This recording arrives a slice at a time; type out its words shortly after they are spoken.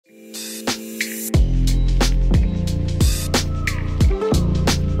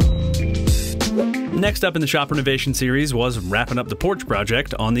Next up in the shop renovation series was wrapping up the porch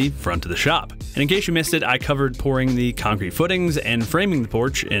project on the front of the shop. And in case you missed it, I covered pouring the concrete footings and framing the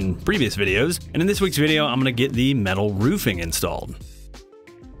porch in previous videos, and in this week's video I'm going to get the metal roofing installed.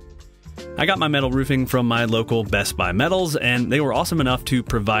 I got my metal roofing from my local Best Buy Metals, and they were awesome enough to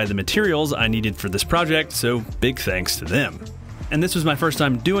provide the materials I needed for this project, so big thanks to them. And this was my first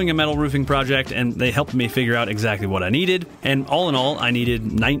time doing a metal roofing project, and they helped me figure out exactly what I needed. And all in all, I needed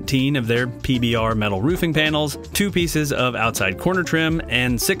 19 of their PBR metal roofing panels, 2 pieces of outside corner trim,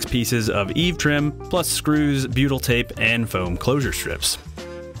 and 6 pieces of eave trim, plus screws, butyl tape, and foam closure strips.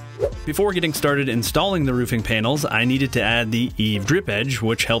 Before getting started installing the roofing panels, I needed to add the eave drip edge,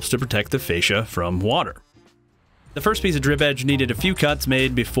 which helps to protect the fascia from water. The first piece of drip edge needed a few cuts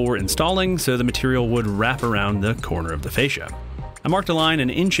made before installing, so the material would wrap around the corner of the fascia. I marked a line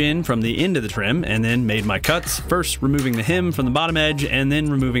 1 inch in from the end of the trim and then made my cuts, first removing the hem from the bottom edge and then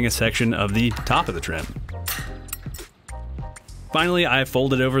removing a section of the top of the trim. Finally, I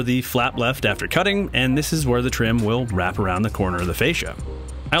folded over the flap left after cutting, and this is where the trim will wrap around the corner of the fascia.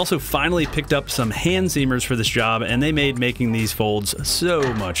 I also finally picked up some hand seamers for this job, and they made making these folds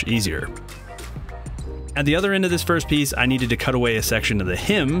so much easier. At the other end of this first piece, I needed to cut away a section of the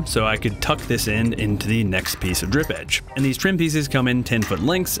hem so I could tuck this end into the next piece of drip edge. And these trim pieces come in 10-foot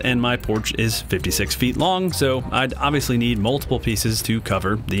lengths, and my porch is 56 feet long, so I'd obviously need multiple pieces to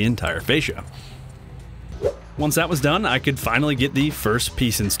cover the entire fascia. Once that was done, I could finally get the first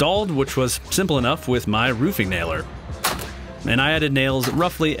piece installed, which was simple enough with my roofing nailer. And I added nails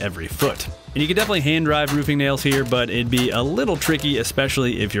roughly every foot. And you could definitely hand drive roofing nails here, but it'd be a little tricky,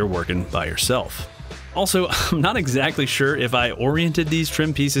 especially if you're working by yourself. Also, I'm not exactly sure if I oriented these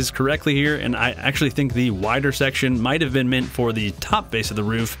trim pieces correctly here, and I actually think the wider section might have been meant for the top face of the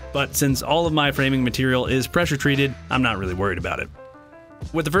roof, but since all of my framing material is pressure treated, I'm not really worried about it.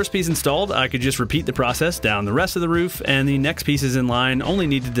 With the first piece installed, I could just repeat the process down the rest of the roof, and the next pieces in line only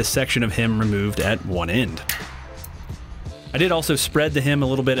needed this section of hem removed at one end. I did also spread the hem a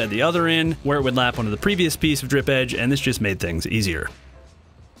little bit at the other end, where it would lap onto the previous piece of drip edge, and this just made things easier.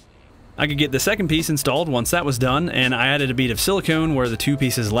 I could get the second piece installed once that was done, and I added a bead of silicone where the 2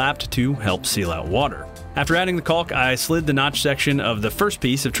 pieces lapped to help seal out water. After adding the caulk, I slid the notch section of the first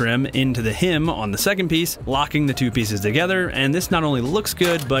piece of trim into the hem on the second piece, locking the 2 pieces together, and this not only looks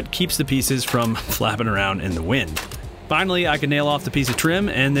good, but keeps the pieces from flapping around in the wind. Finally, I could nail off the piece of trim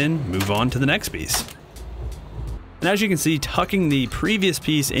and then move on to the next piece. And as you can see, tucking the previous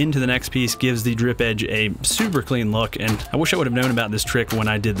piece into the next piece gives the drip edge a super clean look, and I wish I would have known about this trick when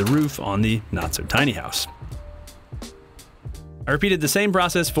I did the roof on the not-so-tiny house. I repeated the same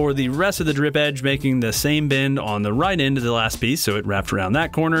process for the rest of the drip edge, making the same bend on the right end of the last piece so it wrapped around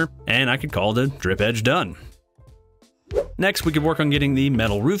that corner, and I could call the drip edge done. Next, we could work on getting the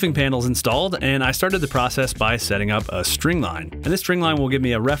metal roofing panels installed, and I started the process by setting up a string line. And this string line will give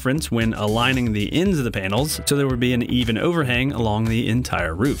me a reference when aligning the ends of the panels so there would be an even overhang along the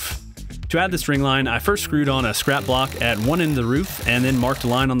entire roof. To add the string line, I first screwed on a scrap block at one end of the roof and then marked a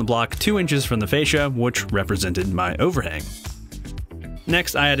line on the block 2 inches from the fascia, which represented my overhang.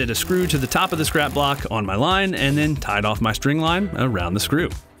 Next, I added a screw to the top of the scrap block on my line and then tied off my string line around the screw.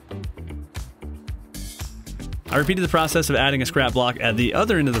 I repeated the process of adding a scrap block at the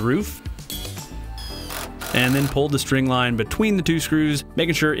other end of the roof, and then pulled the string line between the 2 screws,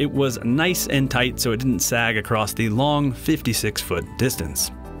 making sure it was nice and tight so it didn't sag across the long 56-foot distance.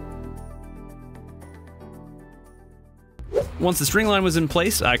 Once the string line was in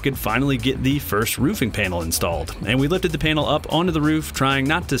place, I could finally get the first roofing panel installed, and we lifted the panel up onto the roof, trying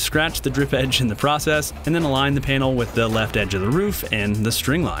not to scratch the drip edge in the process, and then aligned the panel with the left edge of the roof and the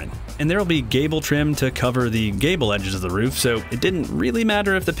string line. And there will be Gable trim to cover the gable edges of the roof, so it didn't really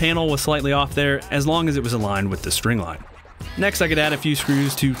matter if the panel was slightly off there as long as it was aligned with the string line. Next, I could add a few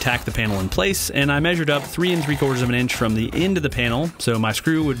screws to tack the panel in place, and I measured up 3 3/4 of an inch from the end of the panel so my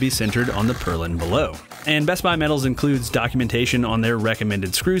screw would be centered on the purlin below. And Best Buy Metals includes documentation on their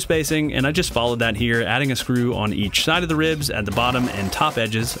recommended screw spacing, and I just followed that here, adding a screw on each side of the ribs at the bottom and top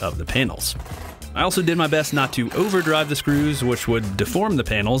edges of the panels. I also did my best not to overdrive the screws, which would deform the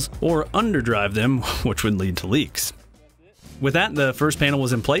panels, or underdrive them, which would lead to leaks. With that, the first panel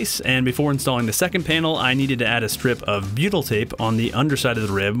was in place, and before installing the second panel, I needed to add a strip of butyl tape on the underside of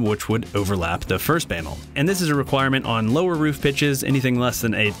the rib, which would overlap the first panel. And this is a requirement on lower roof pitches, anything less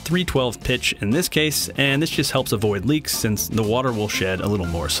than a 3/12 pitch in this case, and this just helps avoid leaks since the water will shed a little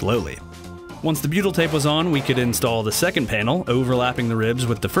more slowly. Once the butyl tape was on, we could install the second panel, overlapping the ribs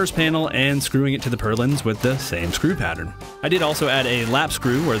with the first panel and screwing it to the purlins with the same screw pattern. I did also add a lap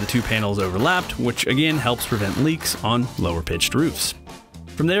screw where the 2 panels overlapped, which again helps prevent leaks on lower pitched roofs.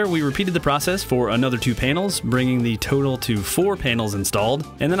 From there, we repeated the process for another 2 panels, bringing the total to 4 panels installed,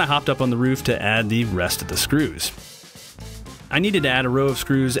 and then I hopped up on the roof to add the rest of the screws. I needed to add a row of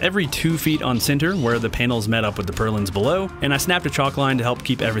screws every 2 feet on center where the panels met up with the purlins below, and I snapped a chalk line to help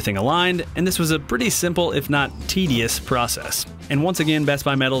keep everything aligned, and this was a pretty simple, if not tedious, process. And once again, Best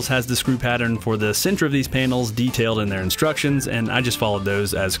Buy Metals has the screw pattern for the center of these panels detailed in their instructions, and I just followed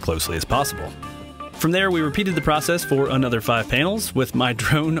those as closely as possible. From there, we repeated the process for another 5 panels, with my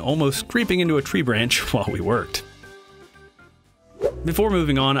drone almost creeping into a tree branch while we worked. Before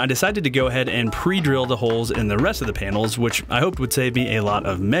moving on, I decided to go ahead and pre-drill the holes in the rest of the panels, which I hoped would save me a lot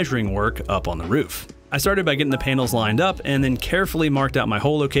of measuring work up on the roof. I started by getting the panels lined up and then carefully marked out my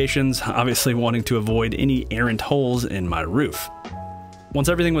hole locations, obviously wanting to avoid any errant holes in my roof. Once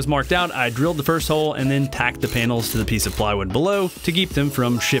everything was marked out, I drilled the first hole and then tacked the panels to the piece of plywood below to keep them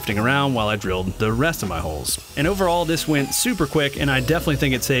from shifting around while I drilled the rest of my holes. And overall, this went super quick, and I definitely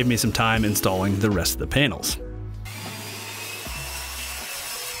think it saved me some time installing the rest of the panels.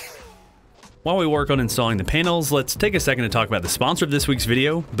 While we work on installing the panels, let's take a second to talk about the sponsor of this week's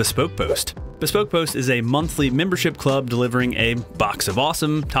video, Bespoke Post. Bespoke Post is a monthly membership club delivering a box of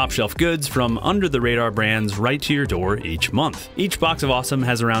awesome, top-shelf goods from under-the-radar brands right to your door each month. Each box of awesome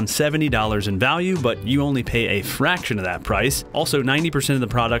has around $70 in value, but you only pay a fraction of that price. Also, 90% of the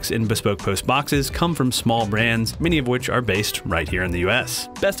products in Bespoke Post boxes come from small brands, many of which are based right here in the US.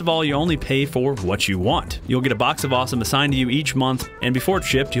 Best of all, you only pay for what you want. You'll get a box of awesome assigned to you each month, and before it's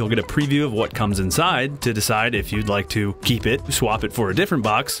shipped, you'll get a preview of what comes inside to decide if you'd like to keep it, swap it for a different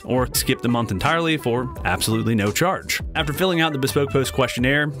box, or skip the month entirely for absolutely no charge. After filling out the Bespoke Post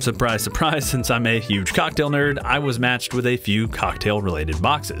questionnaire, surprise, surprise, since I'm a huge cocktail nerd, I was matched with a few cocktail-related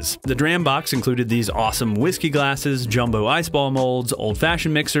boxes. The Dram box included these awesome whiskey glasses, jumbo ice ball molds,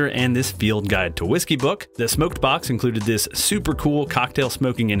 old-fashioned mixer, and this field guide to whiskey book. The Smoked box included this super cool cocktail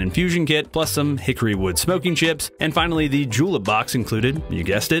smoking and infusion kit, plus some hickory wood smoking chips. And finally, the Julep box included, you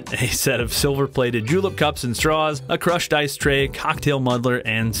guessed it, a set of silver-plated julep cups and straws, a crushed ice tray, cocktail muddler,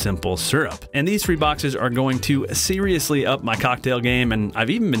 and simple syrup. And these 3 boxes are going to seriously up my cocktail game, and I've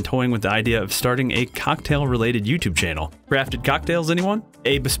even been toying with the idea of starting a cocktail-related YouTube channel. Crafted cocktails, anyone?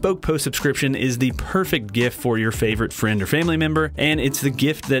 A Bespoke Post subscription is the perfect gift for your favorite friend or family member, and it's the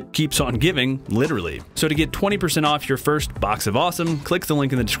gift that keeps on giving, literally. So to get 20% off your first box of awesome, click the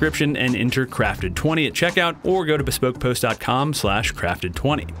link in the description and enter Crafted20 at checkout, or go to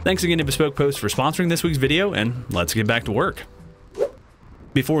bespokepost.com/crafted20. Thanks again to Bespoke Post for sponsoring this week's video, and let's get back to work.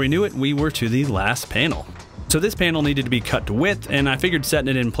 Before we knew it, we were to the last panel. So this panel needed to be cut to width, and I figured setting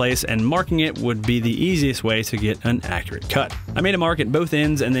it in place and marking it would be the easiest way to get an accurate cut. I made a mark at both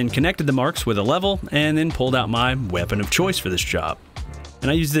ends and then connected the marks with a level, and then pulled out my weapon of choice for this job. And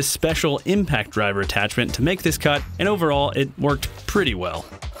I used this special impact driver attachment to make this cut, and overall it worked pretty well.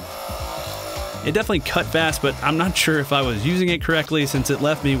 It definitely cut fast, but I'm not sure if I was using it correctly since it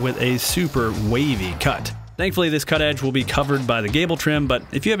left me with a super wavy cut. Thankfully, this cut edge will be covered by the Gable trim, but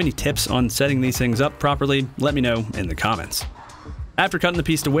if you have any tips on setting these things up properly, let me know in the comments. After cutting the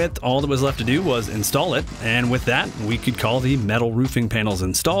piece to width, all that was left to do was install it, and with that, we could call the metal roofing panels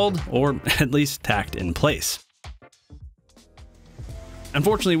installed, or at least tacked in place.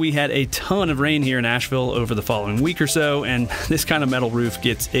 Unfortunately, we had a ton of rain here in Asheville over the following week or so, and this kind of metal roof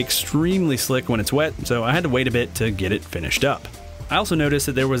gets extremely slick when it's wet, so I had to wait a bit to get it finished up. I also noticed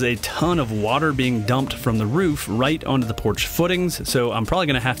that there was a ton of water being dumped from the roof right onto the porch footings, so I'm probably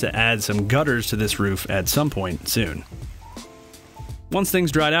going to have to add some gutters to this roof at some point soon. Once things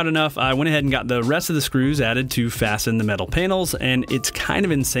dried out enough, I went ahead and got the rest of the screws added to fasten the metal panels, and it's kind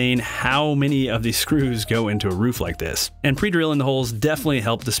of insane how many of these screws go into a roof like this. And pre-drilling the holes definitely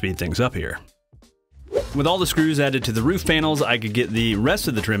helped to speed things up here. With all the screws added to the roof panels, I could get the rest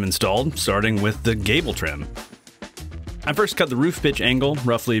of the trim installed, starting with the Gable trim. I first cut the roof pitch angle,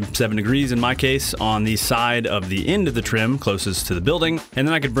 roughly 7 degrees in my case, on the side of the end of the trim closest to the building, and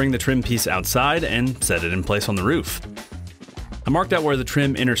then I could bring the trim piece outside and set it in place on the roof. I marked out where the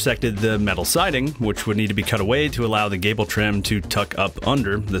trim intersected the metal siding, which would need to be cut away to allow the Gable trim to tuck up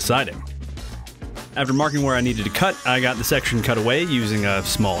under the siding. After marking where I needed to cut, I got the section cut away using a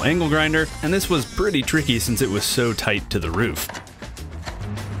small angle grinder, and this was pretty tricky since it was so tight to the roof.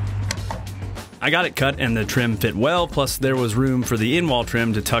 I got it cut and the trim fit well, plus there was room for the Endwall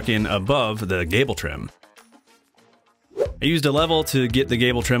trim to tuck in above the Gable trim. I used a level to get the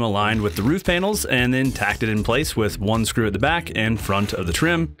Gable trim aligned with the roof panels and then tacked it in place with one screw at the back and front of the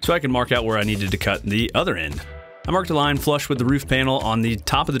trim so I could mark out where I needed to cut the other end. I marked a line flush with the roof panel on the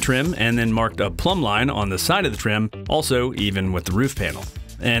top of the trim and then marked a plumb line on the side of the trim, also even with the roof panel.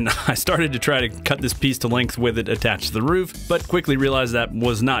 and I started to try to cut this piece to length with it attached to the roof, but quickly realized that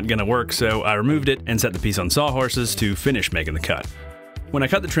was not gonna work, so I removed it and set the piece on sawhorses to finish making the cut. When I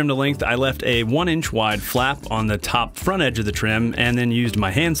cut the trim to length, I left a 1-inch wide flap on the top front edge of the trim and then used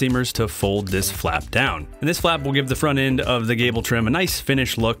my hand seamers to fold this flap down. And this flap will give the front end of the Gable trim a nice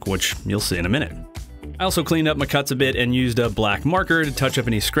finished look, which you'll see in a minute. I also cleaned up my cuts a bit and used a black marker to touch up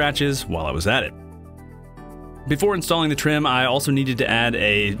any scratches while I was at it. Before installing the trim, I also needed to add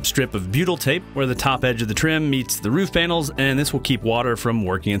a strip of butyl tape where the top edge of the trim meets the roof panels, and this will keep water from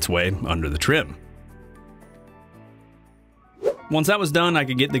working its way under the trim. Once that was done, I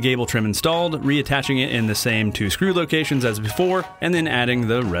could get the Gable trim installed, reattaching it in the same 2 screw locations as before, and then adding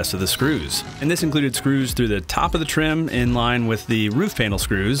the rest of the screws. And this included screws through the top of the trim in line with the roof panel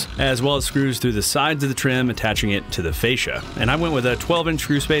screws, as well as screws through the sides of the trim attaching it to the fascia. And I went with a 12-inch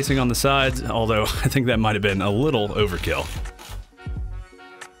screw spacing on the sides, although I think that might have been a little overkill.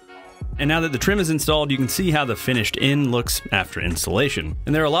 And now that the trim is installed, you can see how the finished end looks after installation.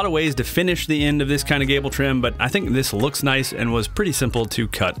 And there are a lot of ways to finish the end of this kind of Gable trim, but I think this looks nice and was pretty simple to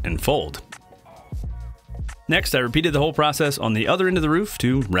cut and fold. Next, I repeated the whole process on the other end of the roof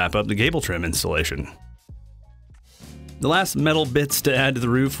to wrap up the Gable trim installation. The last metal bits to add to the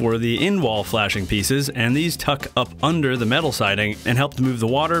roof were the end wall flashing pieces, and these tuck up under the metal siding and help to move the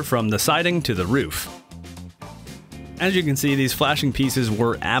water from the siding to the roof. As you can see, these flashing pieces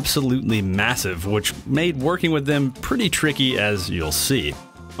were absolutely massive, which made working with them pretty tricky, as you'll see.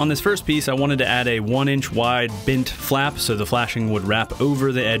 On this first piece, I wanted to add a 1-inch wide bent flap so the flashing would wrap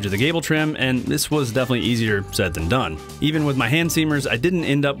over the edge of the Gable trim, and this was definitely easier said than done. Even with my hand seamers, I didn't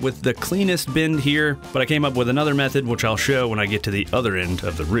end up with the cleanest bend here, but I came up with another method which I'll show when I get to the other end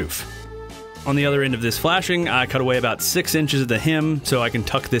of the roof. On the other end of this flashing, I cut away about 6 inches of the hem so I can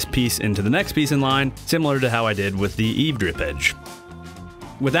tuck this piece into the next piece in line, similar to how I did with the eave drip edge.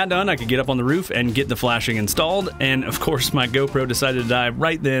 With that done, I could get up on the roof and get the flashing installed, and of course my GoPro decided to die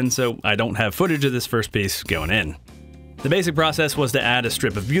right then, so I don't have footage of this first piece going in. The basic process was to add a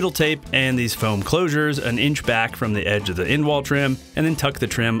strip of butyl tape and these foam closures an inch back from the edge of the end wall trim, and then tuck the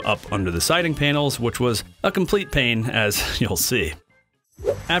trim up under the siding panels, which was a complete pain, as you'll see.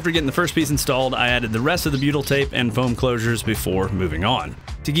 After getting the first piece installed, I added the rest of the butyl tape and foam closures before moving on.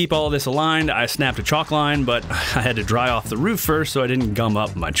 To keep all of this aligned, I snapped a chalk line, but I had to dry off the roof first so I didn't gum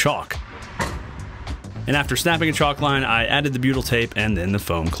up my chalk. And after snapping a chalk line, I added the butyl tape and then the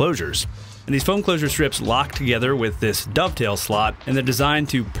foam closures. And these foam closure strips lock together with this dovetail slot, and they're designed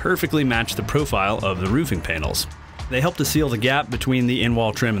to perfectly match the profile of the roofing panels. They help to seal the gap between the end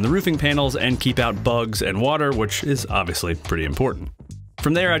wall trim and the roofing panels and keep out bugs and water, which is obviously pretty important.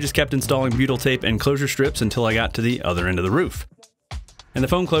 From there, I just kept installing butyl tape and closure strips until I got to the other end of the roof. And the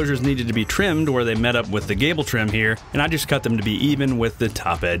foam closures needed to be trimmed where they met up with the Gable trim here, and I just cut them to be even with the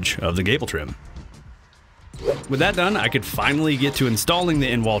top edge of the Gable trim. With that done, I could finally get to installing the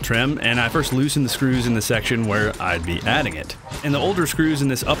end wall trim, and I first loosened the screws in the section where I'd be adding it. And the older screws in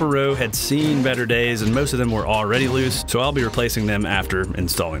this upper row had seen better days, and most of them were already loose, so I'll be replacing them after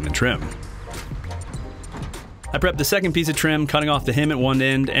installing the trim. I prepped the second piece of trim, cutting off the hem at one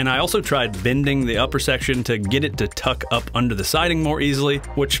end, and I also tried bending the upper section to get it to tuck up under the siding more easily,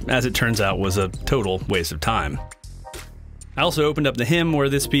 which, as it turns out, was a total waste of time. I also opened up the hem where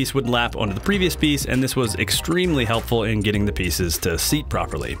this piece would lap onto the previous piece, and this was extremely helpful in getting the pieces to seat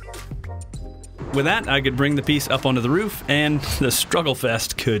properly. With that, I could bring the piece up onto the roof, and the struggle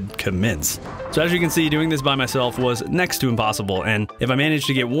fest could commence. So as you can see, doing this by myself was next to impossible, and if I managed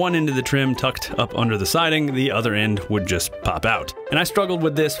to get one end of the trim tucked up under the siding, the other end would just pop out. And I struggled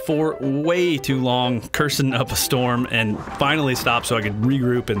with this for way too long, cursing up a storm, and finally stopped so I could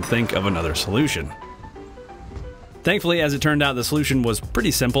regroup and think of another solution. Thankfully, as it turned out, the solution was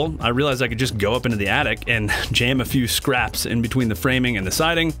pretty simple. I realized I could just go up into the attic and jam a few scraps in between the framing and the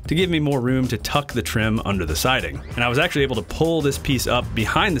siding to give me more room to tuck the trim under the siding. And I was actually able to pull this piece up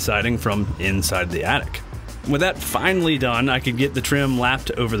behind the siding from inside the attic. With that finally done, I could get the trim lapped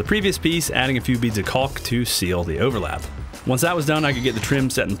over the previous piece, adding a few beads of caulk to seal the overlap. Once that was done, I could get the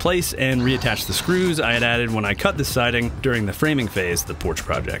trim set in place and reattach the screws I had added when I cut the siding during the framing phase of the porch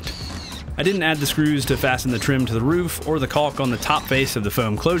project. I didn't add the screws to fasten the trim to the roof or the caulk on the top face of the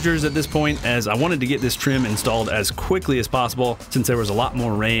foam closures at this point, as I wanted to get this trim installed as quickly as possible since there was a lot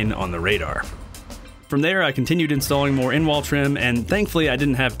more rain on the radar. From there, I continued installing more end-wall trim, and thankfully I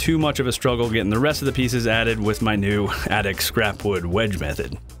didn't have too much of a struggle getting the rest of the pieces added with my new attic scrapwood wedge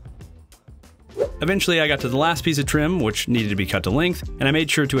method. Eventually I got to the last piece of trim, which needed to be cut to length, and I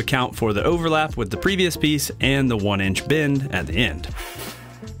made sure to account for the overlap with the previous piece and the 1-inch bend at the end.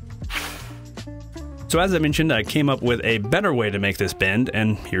 So as I mentioned, I came up with a better way to make this bend,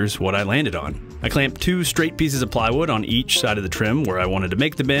 and here's what I landed on. I clamped 2 straight pieces of plywood on each side of the trim where I wanted to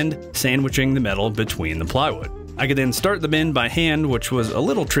make the bend, sandwiching the metal between the plywood. I could then start the bend by hand, which was a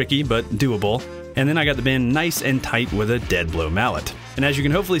little tricky but doable, and then I got the bend nice and tight with a dead blow mallet. And as you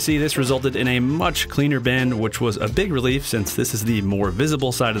can hopefully see, this resulted in a much cleaner bend, which was a big relief since this is the more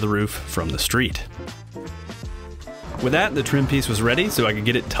visible side of the roof from the street. With that, the trim piece was ready so I could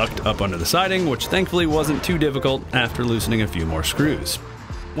get it tucked up under the siding, which thankfully wasn't too difficult after loosening a few more screws.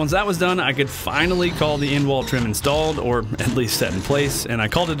 Once that was done, I could finally call the Endwall trim installed, or at least set in place, and I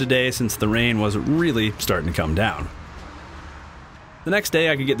called it a day since the rain was really starting to come down. The next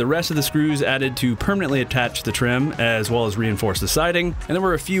day, I could get the rest of the screws added to permanently attach the trim, as well as reinforce the siding, and there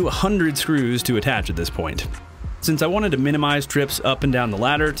were a few hundred screws to attach at this point. Since I wanted to minimize trips up and down the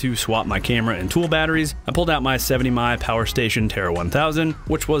ladder to swap my camera and tool batteries, I pulled out my 70mAh Power Station Terra 1000,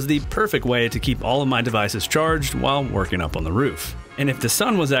 which was the perfect way to keep all of my devices charged while working up on the roof. And if the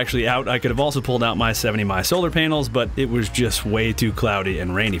sun was actually out, I could have also pulled out my 70mAh solar panels, but it was just way too cloudy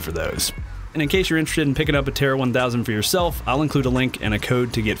and rainy for those. And in case you're interested in picking up a Terra 1000 for yourself, I'll include a link and a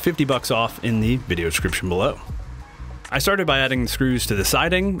code to get 50 bucks off in the video description below. I started by adding screws to the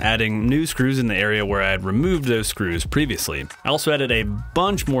siding, adding new screws in the area where I had removed those screws previously. I also added a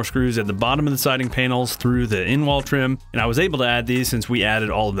bunch more screws at the bottom of the siding panels through the Endwall trim, and I was able to add these since we added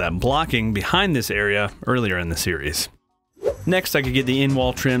all of that blocking behind this area earlier in the series. Next, I could get the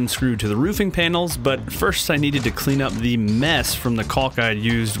Endwall trim screwed to the roofing panels, but first I needed to clean up the mess from the caulk I had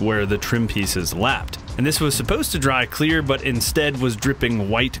used where the trim pieces lapped. And this was supposed to dry clear, but instead was dripping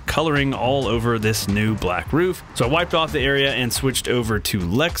white coloring all over this new black roof. So I wiped off the area and switched over to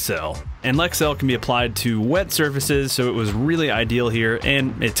Lexel. And Lexel can be applied to wet surfaces, so it was really ideal here,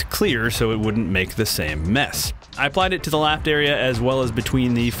 and it's clear so it wouldn't make the same mess. I applied it to the lapped area as well as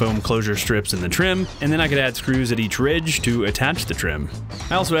between the foam closure strips and the trim, and then I could add screws at each ridge to attach the trim.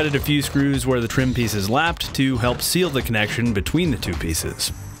 I also added a few screws where the trim pieces lapped to help seal the connection between the two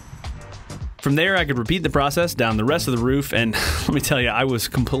pieces. From there, I could repeat the process down the rest of the roof, and let me tell you, I was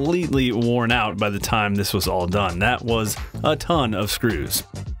completely worn out by the time this was all done. That was a ton of screws.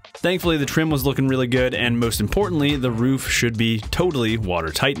 Thankfully, the trim was looking really good, and most importantly, the roof should be totally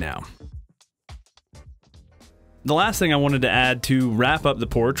watertight now. The last thing I wanted to add to wrap up the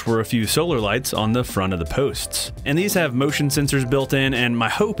porch were a few solar lights on the front of the posts. And these have motion sensors built in, and my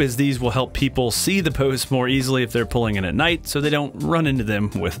hope is these will help people see the posts more easily if they're pulling in at night so they don't run into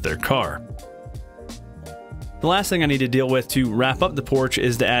them with their car. The last thing I need to deal with to wrap up the porch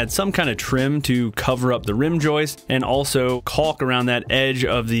is to add some kind of trim to cover up the rim joist and also caulk around that edge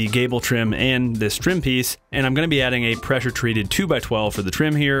of the Gable trim and this trim piece. And I'm going to be adding a pressure treated 2x12 for the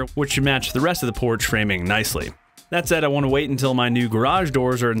trim here, which should match the rest of the porch framing nicely. That said, I want to wait until my new garage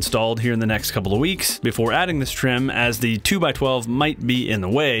doors are installed here in the next couple of weeks before adding this trim, as the 2x12 might be in the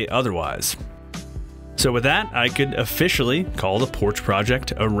way otherwise. So with that, I could officially call the porch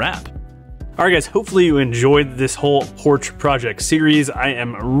project a wrap. Alright guys, hopefully you enjoyed this whole porch project series. I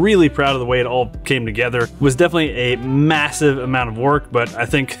am really proud of the way it all came together. It was definitely a massive amount of work, but I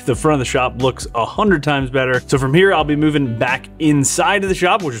think the front of the shop looks 100 times better. So from here, I'll be moving back inside of the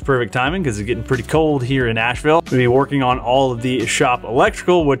shop, which is perfect timing because it's getting pretty cold here in Asheville. We'll be working on all of the shop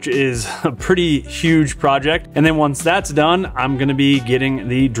electrical, which is a pretty huge project. And then once that's done, I'm gonna be getting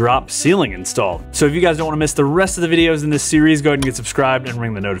the drop ceiling installed. So if you guys don't want to miss the rest of the videos in this series, go ahead and get subscribed and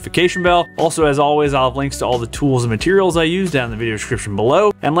ring the notification bell. Also, as always, I'll have links to all the tools and materials I use down in the video description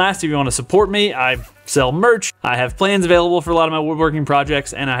below. And last, if you want to support me, I sell merch. I have plans available for a lot of my woodworking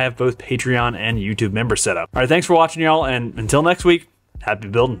projects, and I have both Patreon and YouTube members set up. All right, thanks for watching, y'all, and until next week, happy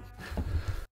building.